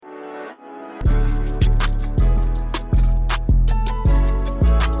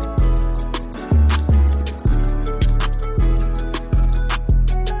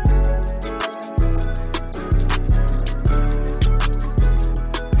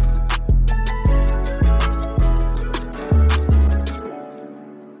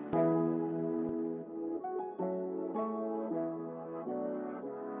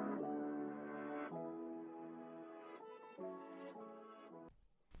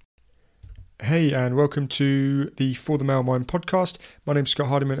Hey, and welcome to the For the Male Mind podcast. My name's Scott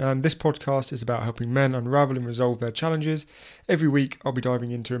Hardiman, and this podcast is about helping men unravel and resolve their challenges. Every week, I'll be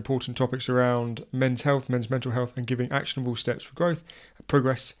diving into important topics around men's health, men's mental health, and giving actionable steps for growth and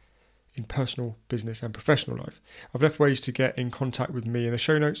progress in personal, business, and professional life. I've left ways to get in contact with me in the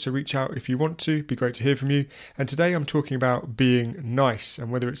show notes, so reach out if you want to. It'd be great to hear from you. And today, I'm talking about being nice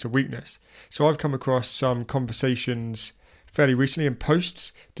and whether it's a weakness. So I've come across some conversations fairly recently and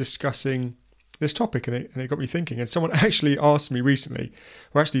posts discussing this topic, and it got me thinking. And someone actually asked me recently,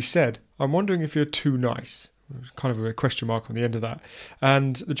 who actually said, I'm wondering if you're too nice. Kind of a question mark on the end of that.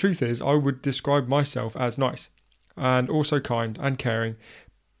 And the truth is, I would describe myself as nice and also kind and caring.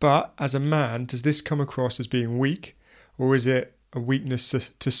 But as a man, does this come across as being weak, or is it a weakness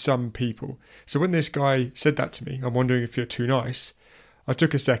to some people? So when this guy said that to me, I'm wondering if you're too nice, I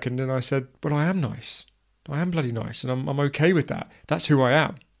took a second and I said, well, I am nice. I am bloody nice, and I'm okay with that. That's who I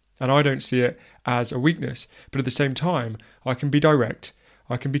am. And I don't see it as a weakness. But at the same time, I can be direct,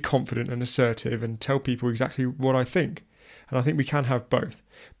 I can be confident and assertive and tell people exactly what I think. And I think we can have both.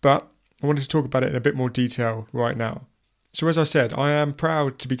 But I wanted to talk about it in a bit more detail right now. So as I said, I am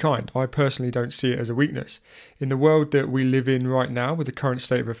proud to be kind. I personally don't see it as a weakness. In the world that we live in right now, with the current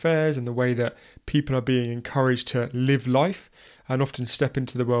state of affairs and the way that people are being encouraged to live life and often step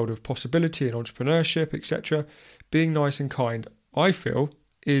into the world of possibility and entrepreneurship, etc., being nice and kind, I feel,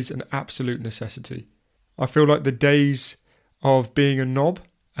 is an absolute necessity. I feel like the days of being a knob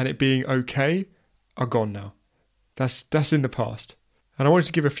and it being okay are gone now. That's in the past. And I wanted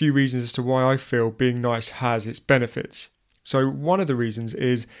to give a few reasons as to why I feel being nice has its benefits. So one of the reasons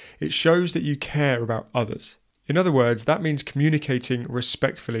is it shows that you care about others. In other words, that means communicating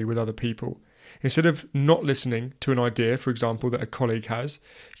respectfully with other people. Instead of not listening to an idea, for example, that a colleague has,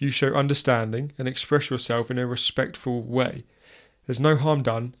 you show understanding and express yourself in a respectful way. There's no harm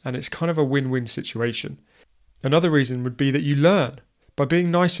done, and it's kind of a win-win situation. Another reason would be that you learn. By being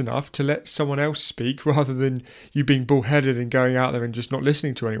nice enough to let someone else speak rather than you being bullheaded and going out there and just not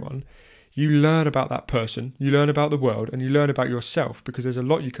listening to anyone, you learn about that person, you learn about the world, and you learn about yourself, because there's a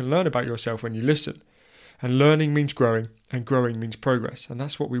lot you can learn about yourself when you listen. And learning means growing, and growing means progress, and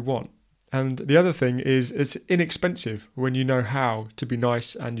that's what we want. And the other thing is it's inexpensive when you know how to be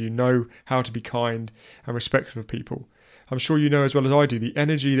nice and you know how to be kind and respectful of people. I'm sure you know as well as I do the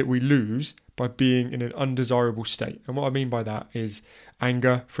energy that we lose by being in an undesirable state. And what I mean by that is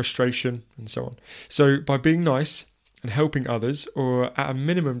anger, frustration, and so on. So by being nice and helping others, or at a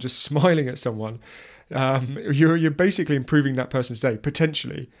minimum just smiling at someone, you're basically improving that person's day,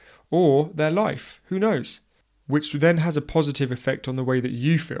 potentially, or their life, who knows, which then has a positive effect on the way that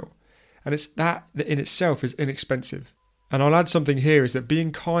you feel. And it's that in itself is inexpensive. And I'll add something here is that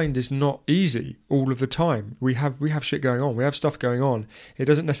being kind is not easy all of the time. We have shit going on. We have stuff going on. It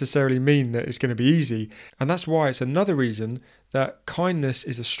doesn't necessarily mean that it's going to be easy. And that's why it's another reason that kindness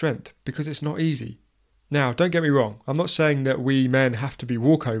is a strength, because it's not easy. Now, don't get me wrong. I'm not saying that we men have to be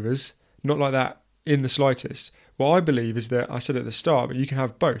walkovers. Not like that in the slightest. What I believe is that, I said at the start, but you can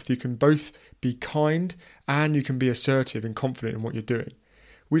have both. You can both be kind and you can be assertive and confident in what you're doing.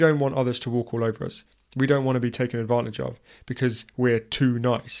 We don't want others to walk all over us. We don't want to be taken advantage of because we're too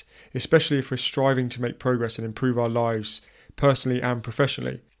nice, especially if we're striving to make progress and improve our lives personally and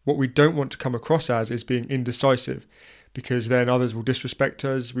professionally. What we don't want to come across as is being indecisive, because then others will disrespect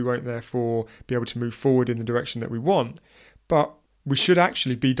us. We won't therefore be able to move forward in the direction that we want. But we should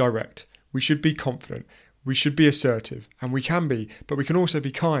actually be direct. We should be confident. We should be assertive, and we can be, but we can also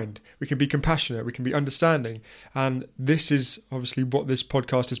be kind. We can be compassionate. We can be understanding. And this is obviously what this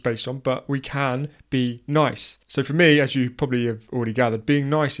podcast is based on, but we can be nice. So for me, as you probably have already gathered, being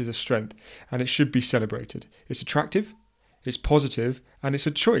nice is a strength, and it should be celebrated. It's attractive, it's positive, and it's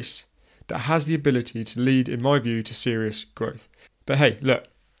a choice that has the ability to lead, in my view, to serious growth. But hey, look,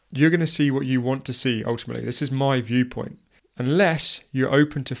 you're going to see what you want to see ultimately. This is my viewpoint. Unless you're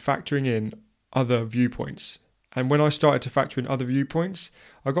open to factoring in other viewpoints. And when I started to factor in other viewpoints,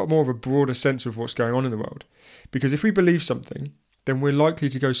 I got more of a broader sense of what's going on in the world. Because if we believe something, then we're likely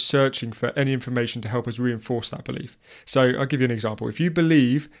to go searching for any information to help us reinforce that belief. So I'll give you an example. If you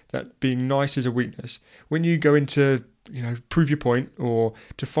believe that being nice is a weakness, when you go into, prove your point or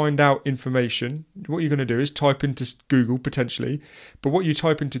to find out information, what you're going to do is type into Google potentially, but what you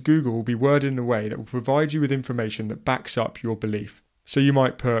type into Google will be worded in a way that will provide you with information that backs up your belief. So you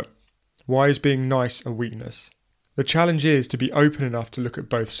might put, why is being nice a weakness? The challenge is to be open enough to look at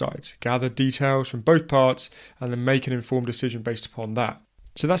both sides, gather details from both parts, and then make an informed decision based upon that.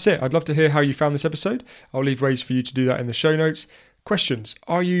 So that's it. I'd love to hear how you found this episode. I'll leave ways for you to do that in the show notes. Questions.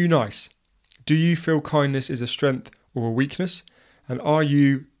 Are you nice? Do you feel kindness is a strength or a weakness? And are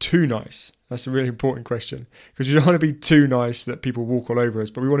you too nice? That's a really important question, because we don't want to be too nice that people walk all over us,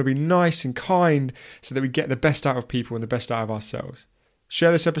 but we want to be nice and kind so that we get the best out of people and the best out of ourselves.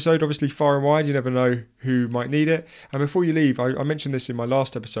 Share this episode, obviously, far and wide. You never know who might need it. And before you leave, I mentioned this in my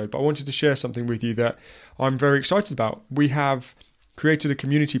last episode, but I wanted to share something with you that I'm very excited about. We have created a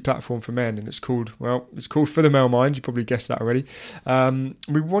community platform for men, and it's called For the Male Mind. You probably guessed that already.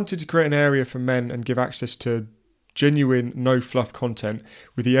 We wanted to create an area for men and give access to genuine, no fluff content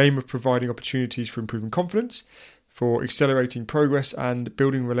with the aim of providing opportunities for improving confidence, for accelerating progress and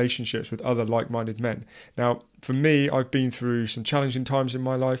building relationships with other like-minded men. Now, for me, I've been through some challenging times in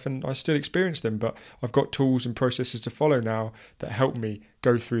my life and I still experience them, but I've got tools and processes to follow now that help me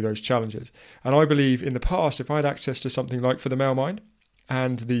go through those challenges. And I believe in the past, if I had access to something like For the Male Mind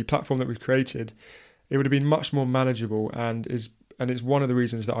and the platform that we've created, it would have been much more manageable and it's one of the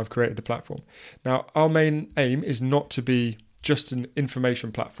reasons that I've created the platform. Now, our main aim is not to be just an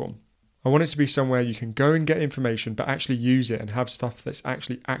information platform. I want it to be somewhere you can go and get information, but actually use it and have stuff that's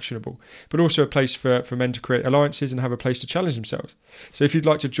actually actionable, but also a place for men to create alliances and have a place to challenge themselves. So if you'd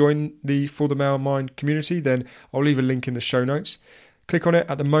like to join the For the Male Mind community, then I'll leave a link in the show notes. Click on it.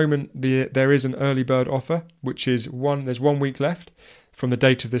 At the moment, there is an early bird offer, which is there's 1 week left from the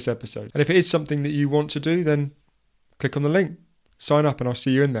date of this episode. And if it is something that you want to do, then click on the link. Sign up and I'll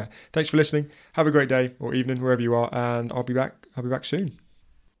see you in there. Thanks for listening. Have a great day or evening wherever you are, and I'll be back soon.